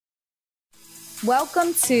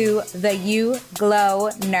Welcome to the You Glow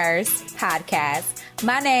Nurse podcast.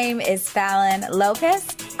 My name is Fallon Lopez.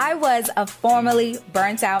 I was a formerly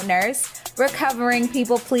burnt out nurse, recovering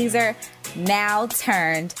people pleaser, now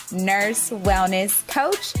turned nurse wellness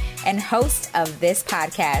coach and host of this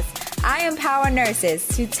podcast. I empower nurses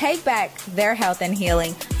to take back their health and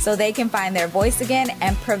healing so they can find their voice again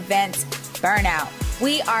and prevent burnout.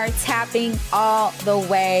 We are tapping all the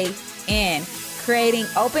way in, creating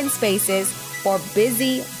open spaces for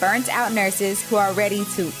busy, burnt out nurses who are ready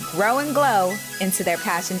to grow and glow into their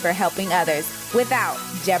passion for helping others without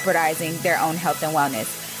jeopardizing their own health and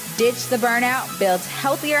wellness. Ditch the burnout, build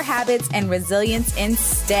healthier habits and resilience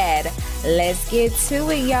instead. Let's get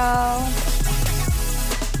to it, y'all.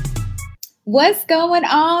 What's going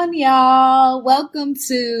on, y'all? Welcome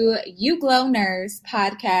to You Glow Nurse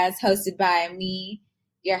podcast hosted by me,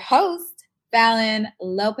 your host, Fallon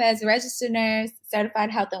Lopez, registered nurse,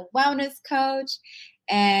 certified health and wellness coach,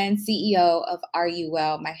 and CEO of Are You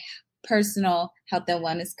Well, my personal health and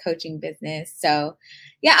wellness coaching business. So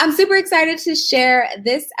yeah, I'm super excited to share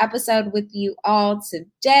this episode with you all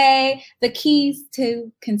today. The keys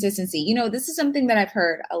to consistency. You know, this is something that I've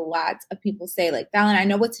heard a lot of people say, like, Fallon, I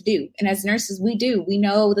know what to do. And as nurses, we do. We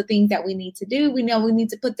know the things that we need to do. We know we need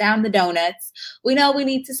to put down the donuts. We know we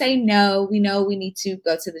need to say no. We know we need to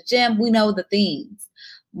go to the gym. We know the things.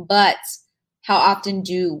 But how often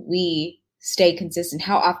do we stay consistent?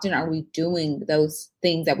 How often are we doing those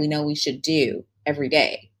things that we know we should do every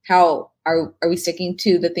day? How are we sticking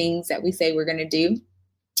to the things that we say we're going to do?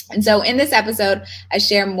 And so in this episode, I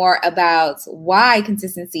share more about why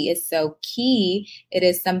consistency is so key. It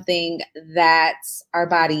is something that our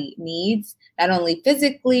body needs, not only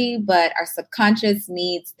physically, but our subconscious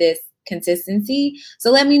needs this consistency.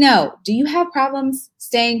 So let me know, do you have problems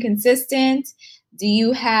staying consistent? Do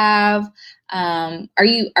you have, are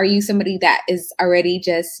you somebody that is already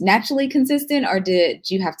just naturally consistent, or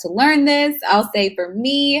did you have to learn this? I'll say for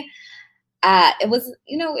me, it was,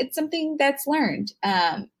 it's something that's learned.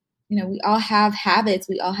 We all have habits.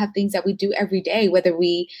 We all have things that we do every day, whether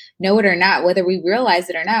we know it or not, whether we realize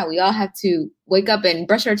it or not. We all have to wake up and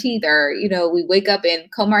brush our teeth, or, we wake up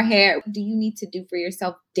and comb our hair. What do you need to do for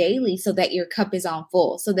yourself daily so that your cup is on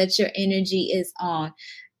full, so that your energy is on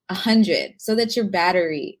 100, so that your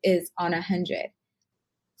battery is on 100?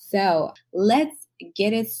 So let's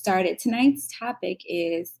get it started. Tonight's topic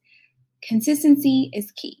is consistency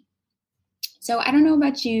is key. So I don't know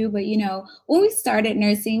about you, but when we started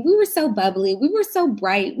nursing, we were so bubbly, we were so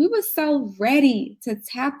bright, we were so ready to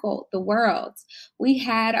tackle the world. We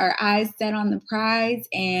had our eyes set on the prize,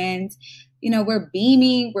 and we're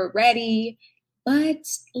beaming, we're ready, but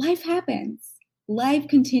life happens. Life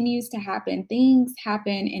continues to happen. Things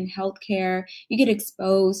happen in healthcare. You get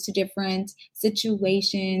exposed to different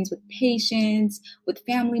situations with patients, with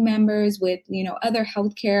family members, with other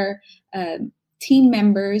healthcare team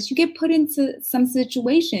members. You get put into some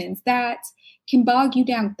situations that can bog you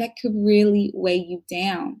down, that could really weigh you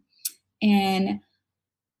down. And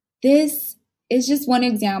this is just one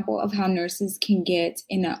example of how nurses can get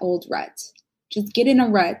in an old rut, just get in a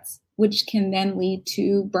rut, which can then lead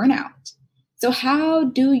to burnout. So how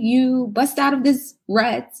do you bust out of this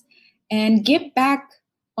rut and get back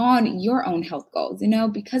on your own health goals?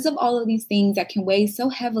 Because of all of these things that can weigh so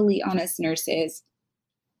heavily on us nurses,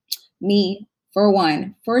 me, for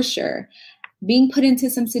one, for sure, being put into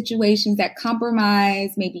some situations that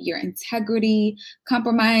compromise maybe your integrity,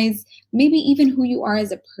 compromise maybe even who you are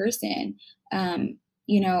as a person, and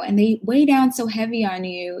they weigh down so heavy on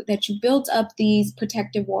you that you build up these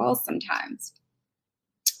protective walls sometimes.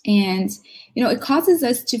 And, it causes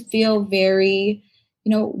us to feel very,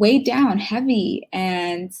 weighed down, heavy.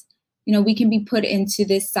 And, we can be put into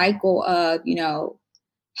this cycle of,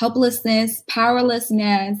 helplessness,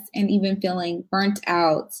 powerlessness, and even feeling burnt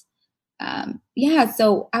out.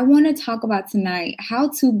 So I want to talk about tonight how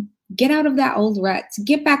to get out of that old rut, to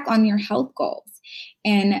get back on your health goals.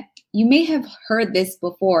 And you may have heard this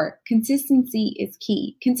before. Consistency is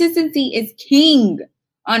key. Consistency is king,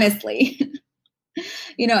 honestly.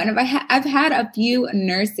 And I've had a few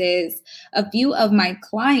nurses, a few of my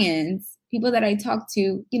clients, people that I talk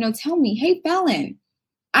to, tell me, hey, Fallon,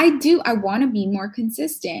 I want to be more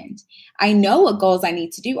consistent. I know what goals I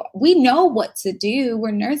need to do. We know what to do.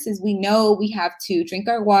 We're nurses. We know we have to drink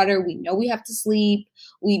our water. We know we have to sleep.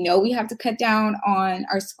 We know we have to cut down on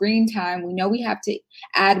our screen time. We know we have to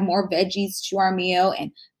add more veggies to our meal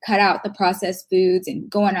and cut out the processed foods and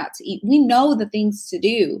going out to eat. We know the things to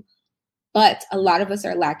do. But a lot of us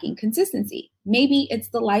are lacking consistency. Maybe it's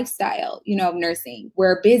the lifestyle, of nursing.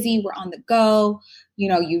 We're busy, we're on the go.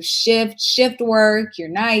 You shift work, your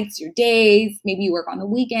nights, your days. Maybe you work on the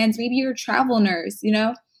weekends. Maybe you're a travel nurse,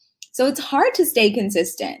 So it's hard to stay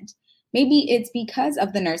consistent. Maybe it's because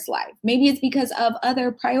of the nurse life. Maybe it's because of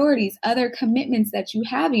other priorities, other commitments that you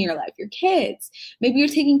have in your life, your kids. Maybe you're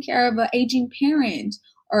taking care of an aging parent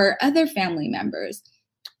or other family members.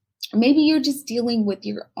 Maybe you're just dealing with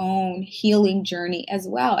your own healing journey as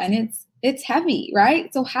well. And it's heavy,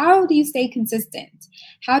 right? So how do you stay consistent?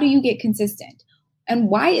 How do you get consistent? And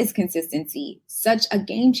why is consistency such a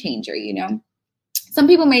game changer? Some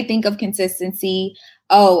people may think of consistency,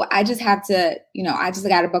 I just have to, I just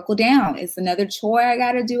got to buckle down. It's another chore I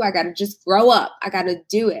got to do. I got to just grow up. I got to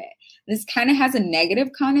do it. This kind of has a negative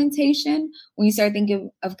connotation when you start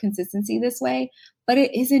thinking of consistency this way, but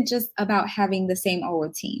it isn't just about having the same old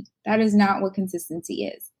routine. That is not what consistency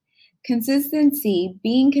is. Consistency,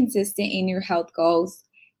 being consistent in your health goals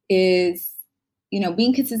is,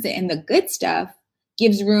 being consistent in the good stuff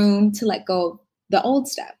gives room to let go of the old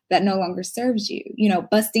stuff that no longer serves you,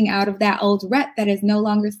 busting out of that old rut that is no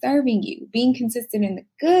longer serving you. Being consistent in the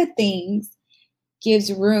good things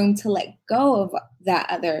gives room to let go of the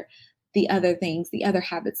other things, the other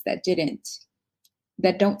habits that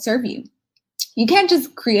don't serve you. You can't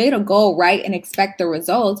just create a goal, right, and expect the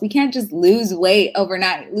results. We can't just lose weight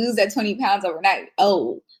overnight, lose that 20 pounds overnight.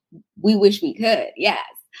 Oh, we wish we could. Yes.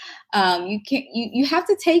 You have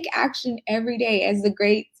to take action every day. As the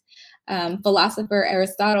great philosopher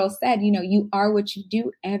Aristotle said, you are what you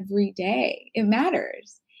do every day. It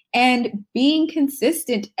matters. And being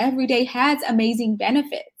consistent every day has amazing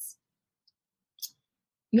benefits.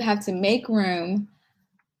 You have to make room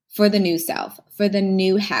for the new self, for the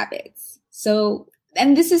new habits.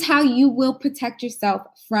 And this is how you will protect yourself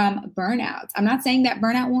from burnout. I'm not saying that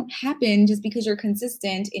burnout won't happen just because you're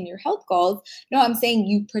consistent in your health goals. No, I'm saying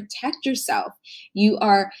you protect yourself. You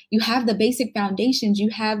have the basic foundations. You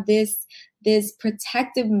have this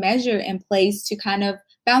protective measure in place to kind of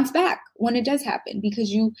bounce back when it does happen,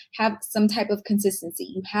 because you have some type of consistency.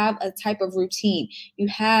 You have a type of routine. You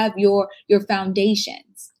have your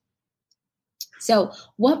foundations. So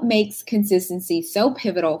what makes consistency so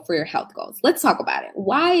pivotal for your health goals? Let's talk about it.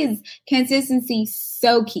 Why is consistency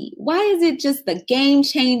so key? Why is it just the game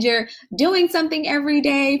changer? Doing something every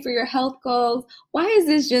day for your health goals. Why is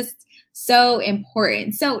this just so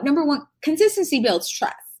important? So number one, consistency builds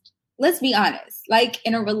trust. Let's be honest, like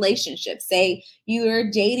in a relationship, say you're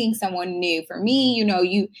dating someone new. For me,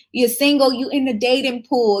 you're single, you in the dating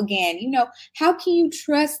pool again. How can you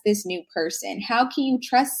trust this new person? How can you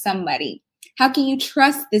trust somebody? How can you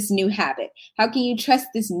trust this new habit? How can you trust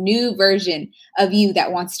this new version of you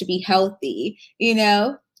that wants to be healthy?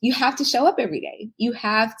 You have to show up every day. You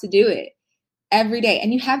have to do it every day.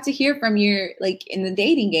 And you have to hear from in the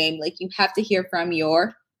dating game, you have to hear from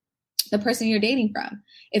the person you're dating from.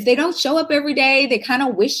 If they don't show up every day, they kind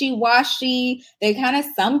of wishy-washy, they kind of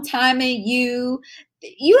sometime at you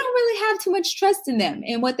don't really have too much trust in them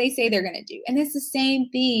and what they say they're going to do. And it's the same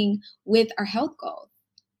thing with our health goals.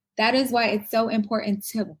 That is why it's so important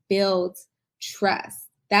to build trust.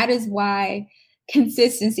 That is why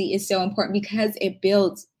consistency is so important, because it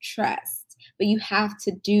builds trust. But you have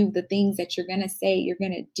to do the things that you're going to say you're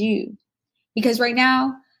going to do. Because right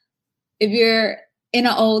now, if you're in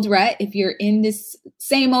an old rut, if you're in this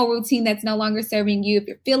same old routine that's no longer serving you, if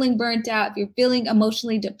you're feeling burnt out, if you're feeling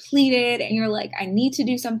emotionally depleted and you're like, I need to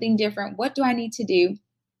do something different, what do I need to do?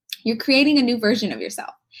 You're creating a new version of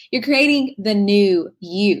yourself. You're creating the new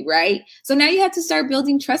you, right? So now you have to start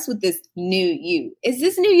building trust with this new you. Is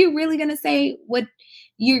this new you really going to say what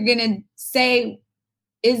you're going to say?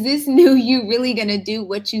 Is this new you really going to do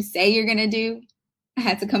what you say you're going to do? I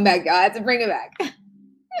had to come back, y'all. I had to bring it back.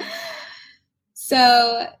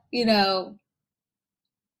 So,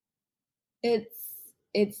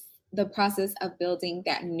 it's the process of building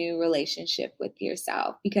that new relationship with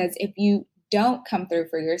yourself. Because if you don't come through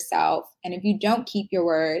for yourself, and if you don't keep your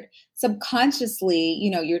word, subconsciously,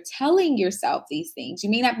 you're telling yourself these things. You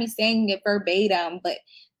may not be saying it verbatim, but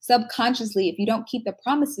subconsciously, if you don't keep the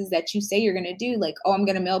promises that you say you're going to do, like, I'm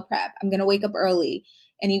going to meal prep, I'm going to wake up early,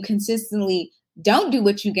 and you consistently don't do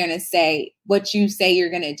what you're going to say, what you say you're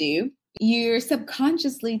going to do, you're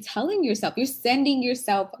subconsciously telling yourself, you're sending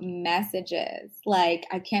yourself messages like,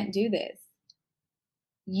 I can't do this.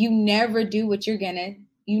 You never do what you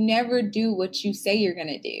say you're going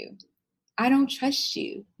to do. I don't trust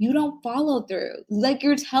you. You don't follow through. Like,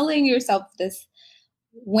 you're telling yourself this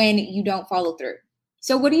when you don't follow through.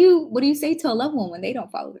 So what do you say to a loved one when they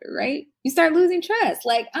don't follow through, right? You start losing trust.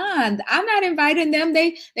 Like, I'm not inviting them.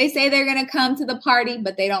 They say they're gonna come to the party,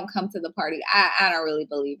 but they don't come to the party. I don't really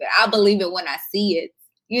believe it. I'll believe it when I see it.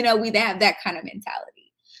 We have that kind of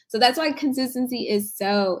mentality. So that's why consistency is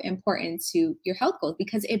so important to your health goals,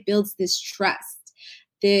 because it builds this trust,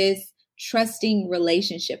 this trusting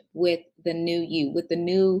relationship with the new you, with the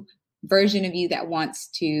new version of you that wants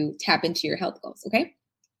to tap into your health goals. Okay.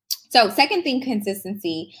 So second thing,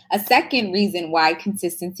 consistency, a second reason why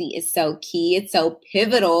consistency is so key, it's so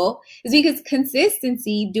pivotal, is because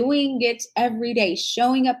consistency, doing it every day,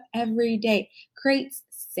 showing up every day, creates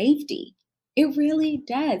safety. It really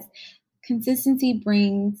does. Consistency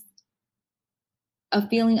brings a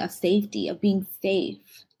feeling of safety, of being safe.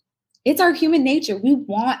 It's our human nature. We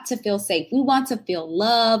want to feel safe. We want to feel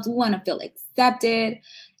loved. We want to feel accepted.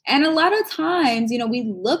 And a lot of times, we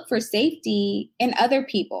look for safety in other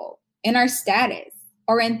people, in our status,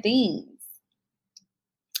 or in things.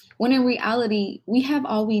 When in reality, we have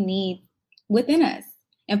all we need within us.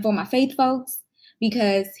 And for my faith folks,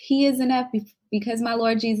 because He is enough, because my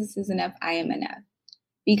Lord Jesus is enough, I am enough.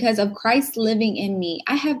 Because of Christ living in me,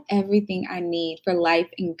 I have everything I need for life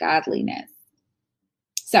and godliness.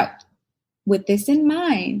 So, with this in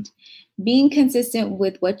mind, being consistent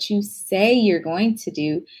with what you say you're going to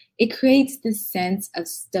do, it creates this sense of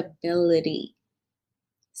stability,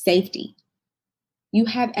 safety. You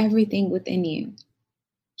have everything within you.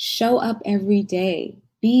 Show up every day.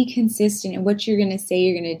 Be consistent in what you're going to say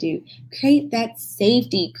you're going to do. Create that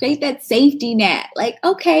safety. Create that safety net. Like,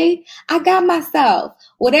 okay, I got myself.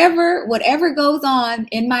 Whatever goes on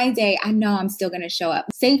in my day, I know I'm still going to show up.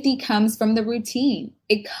 Safety comes from the routine.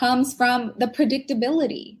 It comes from the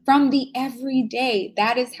predictability, from the everyday.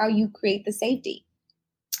 That is how you create the safety.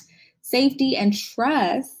 Safety and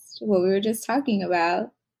trust, what we were just talking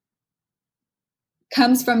about,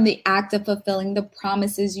 comes from the act of fulfilling the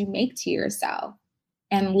promises you make to yourself.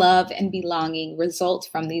 And love and belonging result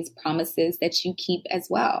from these promises that you keep as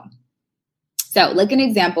well. So, like an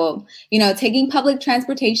example, taking public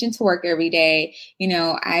transportation to work every day,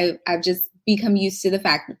 I've just become used to the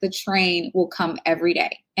fact that the train will come every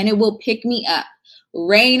day and it will pick me up,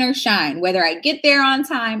 rain or shine, whether I get there on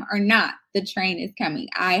time or not, the train is coming.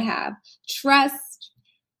 I have trust.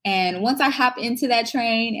 And once I hop into that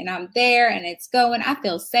train and I'm there and it's going, I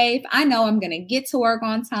feel safe. I know I'm going to get to work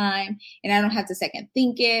on time and I don't have to second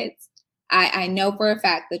think it. I know for a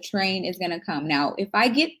fact the train is going to come. Now,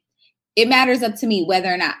 it matters up to me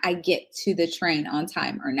whether or not I get to the train on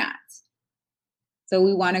time or not. So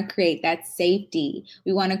we want to create that safety.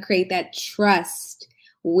 We want to create that trust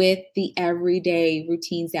with the everyday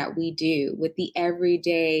routines that we do, with the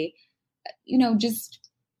everyday, just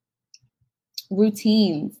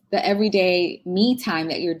routines, the everyday me time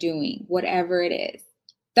that you're doing, whatever it is.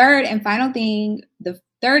 The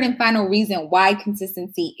third and final reason why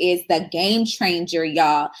consistency is the game changer,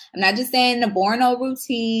 y'all. I'm not just saying the boring old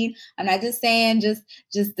routine. I'm not just saying just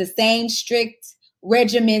the same strict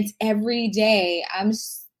regiment every day. I'm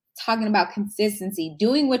just talking about consistency,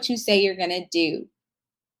 doing what you say you're going to do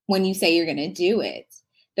when you say you're going to do it.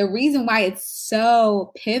 The reason why it's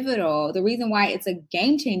so pivotal, the reason why it's a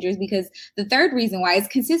game changer is because the third reason why is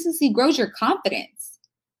consistency grows your confidence.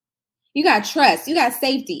 You got trust, you got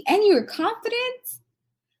safety, and you're confident.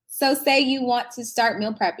 So say you want to start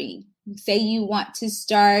meal prepping. Say you want to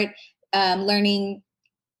start doing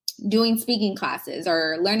speaking classes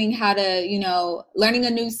or learning how to, learning a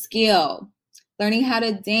new skill, learning how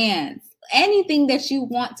to dance. Anything that you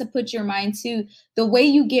want to put your mind to, the way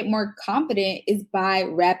you get more confident is by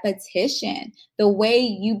repetition. The way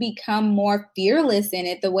you become more fearless in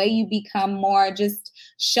it, the way you become more just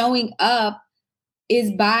showing up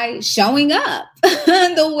is by showing up.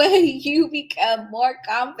 The way you become more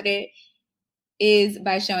confident is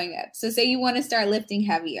by showing up. So say you want to start lifting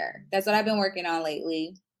heavier. That's what I've been working on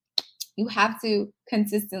lately. You have to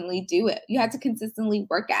consistently do it. You have to consistently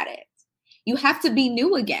work at it. You have to be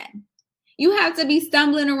new again. You have to be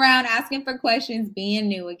stumbling around, asking for questions, being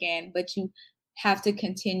new again, but you have to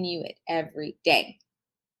continue it every day.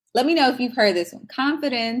 Let me know if you've heard this one.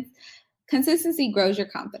 Consistency grows your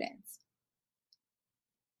confidence.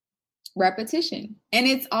 Repetition. And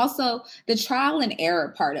it's also the trial and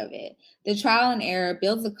error part of it. The trial and error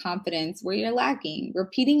builds the confidence where you're lacking.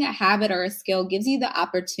 Repeating a habit or a skill gives you the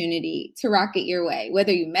opportunity to rock it your way.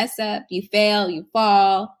 Whether you mess up, you fail, you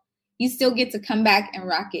fall, you still get to come back and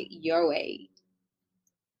rock it your way.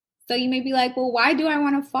 So you may be like, well, why do I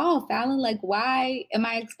want to fall, Fallon? Like, why am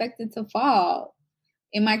I expected to fall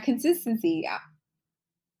in my consistency?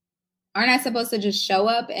 Aren't I supposed to just show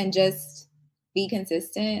up and just be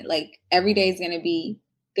consistent. Like every day is going to be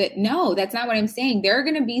good. No, that's not what I'm saying. There are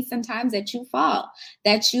going to be some times that you fall,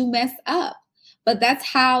 that you mess up. But that's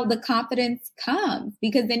how the confidence comes,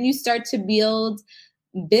 because then you start to build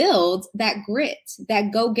that grit,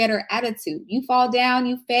 that go-getter attitude. You fall down,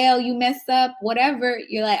 you fail, you mess up, whatever.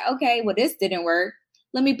 You're like, okay, well, this didn't work.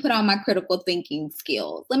 Let me put on my critical thinking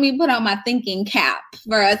skills. Let me put on my thinking cap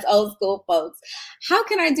for us old school folks. How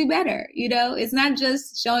can I do better? You know, it's not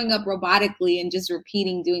just showing up robotically and just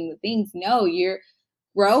repeating doing the things. No, you're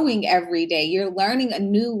growing every day. You're learning a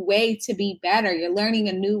new way to be better. You're learning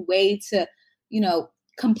a new way to, you know,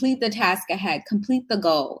 complete the task ahead, complete the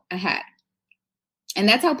goal ahead. And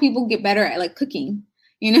that's how people get better at like cooking,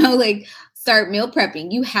 you know, like start meal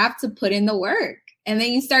prepping. You have to put in the work. And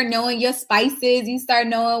then you start knowing your spices. You start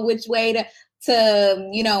knowing which way to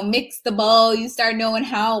you know, mix the bowl. You start knowing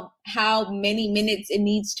how many minutes it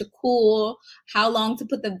needs to cool, how long to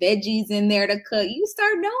put the veggies in there to cook. You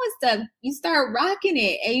start knowing stuff. You start rocking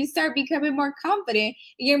it, and you start becoming more confident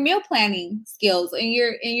in your meal planning skills and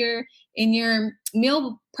in your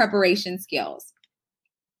meal preparation skills.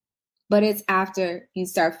 But it's after you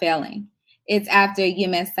start failing. It's after you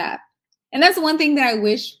mess up. And that's one thing that I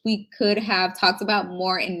wish we could have talked about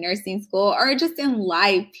more in nursing school or just in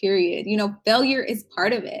life, period. You know, failure is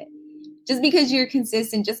part of it. Just because you're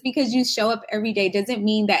consistent, just because you show up every day doesn't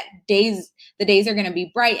mean that the days are going to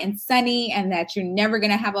be bright and sunny and that you're never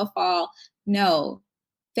going to have a fall. No,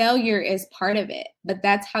 failure is part of it. But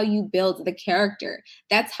that's how you build the character.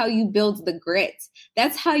 That's how you build the grit.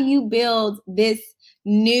 That's how you build this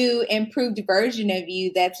new improved version of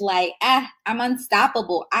you that's like, I'm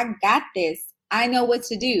unstoppable. I got this. I know what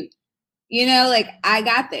to do. You know, like I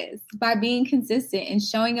got this, by being consistent and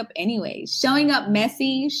showing up anyways, showing up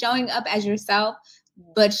messy, showing up as yourself,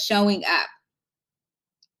 but showing up.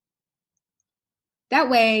 That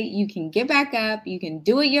way you can get back up, you can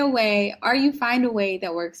do it your way, or you find a way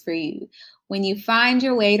that works for you. When you find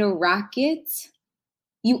your way to rock it,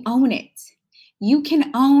 you own it. You can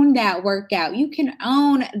own that workout. You can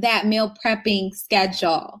own that meal prepping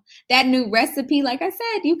schedule. That new recipe, like I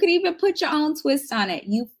said, you could even put your own twist on it.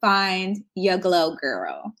 You find your glow,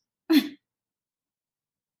 girl.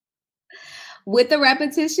 With the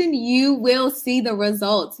repetition, you will see the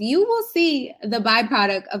results. You will see the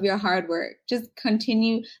byproduct of your hard work. Just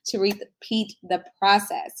continue to repeat the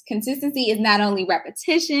process. Consistency is not only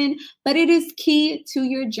repetition, but it is key to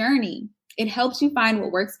your journey. It helps you find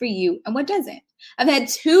what works for you and what doesn't. I've had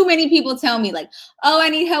too many people tell me like, oh, I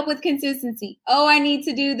need help with consistency. Oh, I need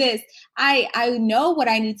to do this. I know what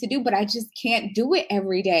I need to do, but I just can't do it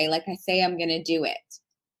every day like I say I'm going to do it.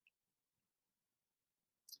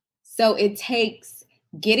 So it takes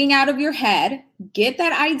getting out of your head, get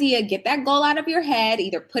that idea, get that goal out of your head,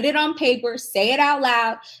 either put it on paper, say it out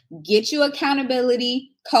loud, get you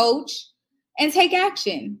accountability coach, and take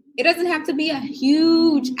action. It doesn't have to be a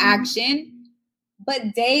huge action,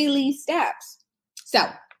 but daily steps. So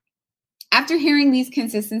after hearing these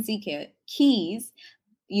consistency keys,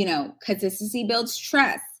 you know, consistency builds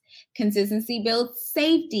trust. Consistency builds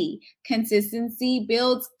safety. Consistency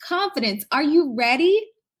builds confidence. Are you ready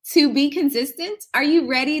to be consistent? Are you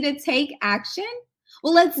ready to take action?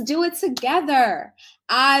 Well, let's do it together.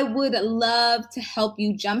 I would love to help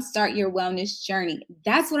you jumpstart your wellness journey.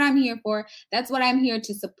 That's what I'm here for. That's what I'm here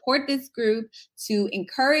to support this group, to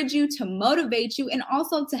encourage you, to motivate you, and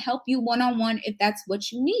also to help you one-on-one if that's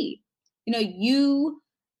what you need. You know, you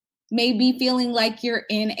may be feeling like you're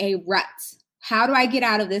in a rut. How do I get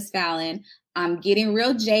out of this, Fallon? I'm getting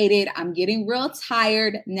real jaded. I'm getting real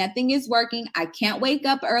tired. Nothing is working. I can't wake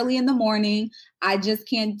up early in the morning. I just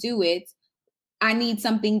can't do it. I need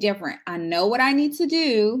something different. I know what I need to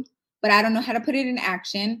do, but I don't know how to put it in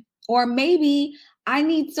action. Or maybe I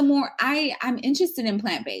need some more. I'm interested in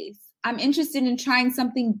plant-based. I'm interested in trying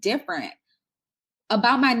something different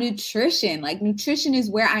about my nutrition. Like nutrition is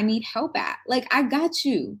where I need help at. Like I got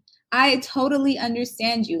you. I totally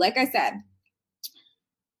understand you. Like I said,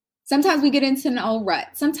 sometimes we get into an old rut.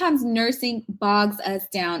 Sometimes nursing bogs us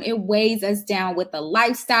down. It weighs us down with the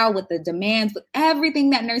lifestyle, with the demands, with everything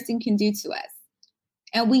that nursing can do to us.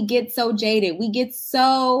 And we get so jaded. We get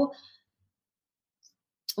to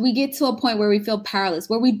a point where we feel powerless,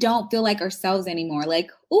 where we don't feel like ourselves anymore.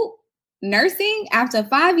 Like, ooh, nursing after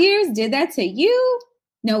 5 years did that to you?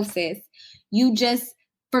 No, sis. You just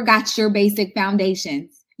forgot your basic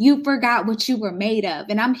foundations. You forgot what you were made of.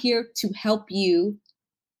 And I'm here to help you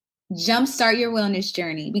jumpstart your wellness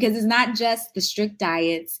journey, because it's not just the strict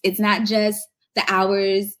diets. It's not just the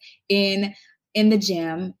hours in the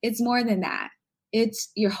gym. It's more than that.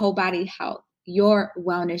 It's your whole body health, your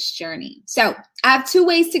wellness journey. So I have 2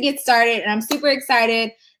 ways to get started, and I'm super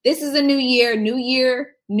excited. This is a new year,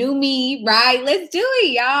 new me, right? Let's do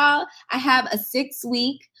it, y'all. I have a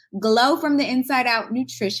 6-week Glow from the Inside Out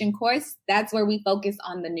nutrition course. That's where we focus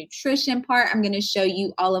on the nutrition part. I'm going to show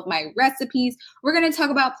you all of my recipes. We're going to talk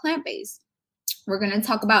about plant-based. We're going to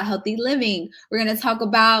talk about healthy living. We're going to talk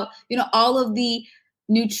about, all of the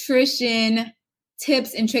nutrition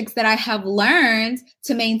tips and tricks that I have learned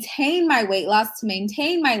to maintain my weight loss, to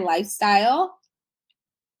maintain my lifestyle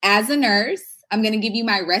as a nurse. I'm going to give you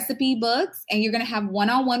my recipe books, and you're going to have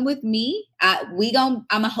one-on-one with me. I'm going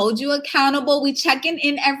to hold you accountable. We checking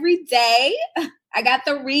in every day. I got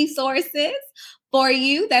the resources for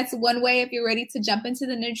you. That's one way if you're ready to jump into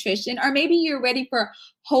the nutrition, or maybe you're ready for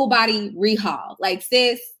whole body rehaul. Like,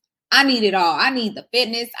 sis, I need it all. I need the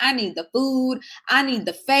fitness. I need the food. I need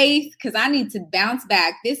the faith, because I need to bounce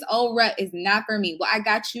back. This old rut is not for me. Well, I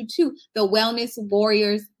got you too. The Wellness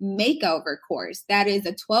Warriors Makeover course. That is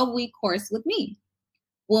a 12-week course with me.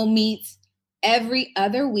 We'll meet every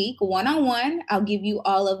other week, one-on-one. I'll give you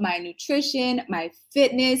all of my nutrition, my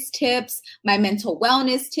fitness tips, my mental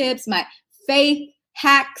wellness tips, my faith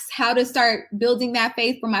hacks, how to start building that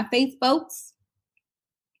faith for my faith folks.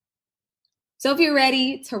 So if you're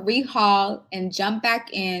ready to rehaul and jump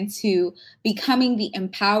back into becoming the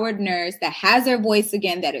empowered nurse that has her voice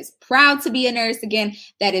again, that is proud to be a nurse again,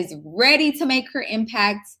 that is ready to make her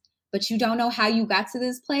impact, but you don't know how you got to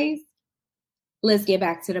this place, let's get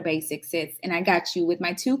back to the basics, sis. And I got you with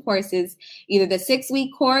my 2 courses, either the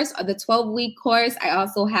 6-week course or the 12-week course. I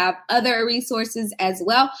also have other resources as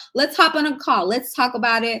well. Let's hop on a call. Let's talk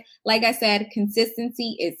about it. Like I said,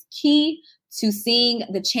 consistency is key to seeing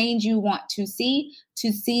the change you want to see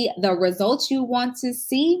the results you want to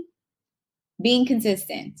see. Being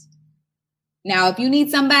consistent. Now, if you need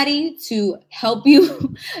somebody to help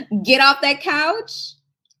you get off that couch,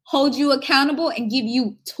 hold you accountable, and give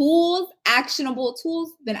you tools, actionable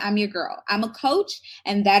tools, then I'm your girl. I'm a coach,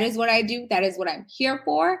 and that is what I do. That is what I'm here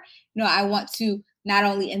for. I want to not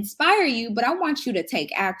only inspire you, but I want you to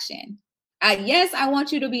take action. Yes, I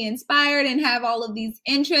want you to be inspired and have all of these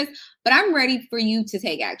interests, but I'm ready for you to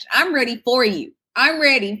take action. I'm ready for you. I'm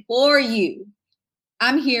ready for you.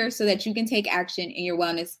 I'm here so that you can take action in your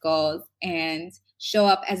wellness goals and show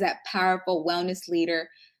up as that powerful wellness leader,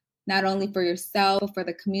 not only for yourself, but for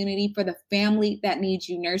the community, for the family that needs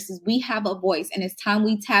you. Nurses, we have a voice, and it's time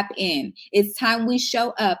we tap in. It's time we show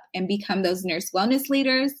up and become those nurse wellness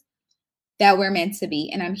leaders that we're meant to be.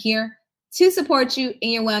 And I'm here to support you in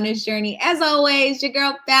your wellness journey. As always, your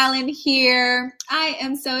girl Fallon here. I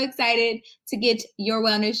am so excited to get your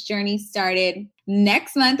wellness journey started.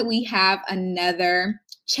 Next month, we have another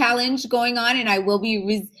challenge going on, and I will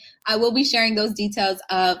be sharing those details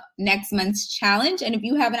of next month's challenge. And if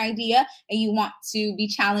you have an idea and you want to be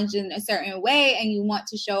challenged in a certain way, and you want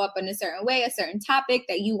to show up in a certain way, a certain topic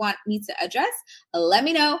that you want me to address, let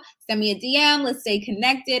me know. Send me a DM. Let's stay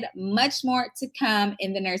connected. Much more to come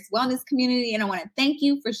in the nurse wellness community. And I want to thank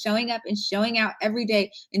you for showing up and showing out every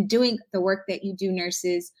day and doing the work that you do,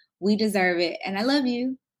 nurses. We deserve it. And I love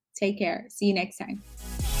you. Take care. See you next time.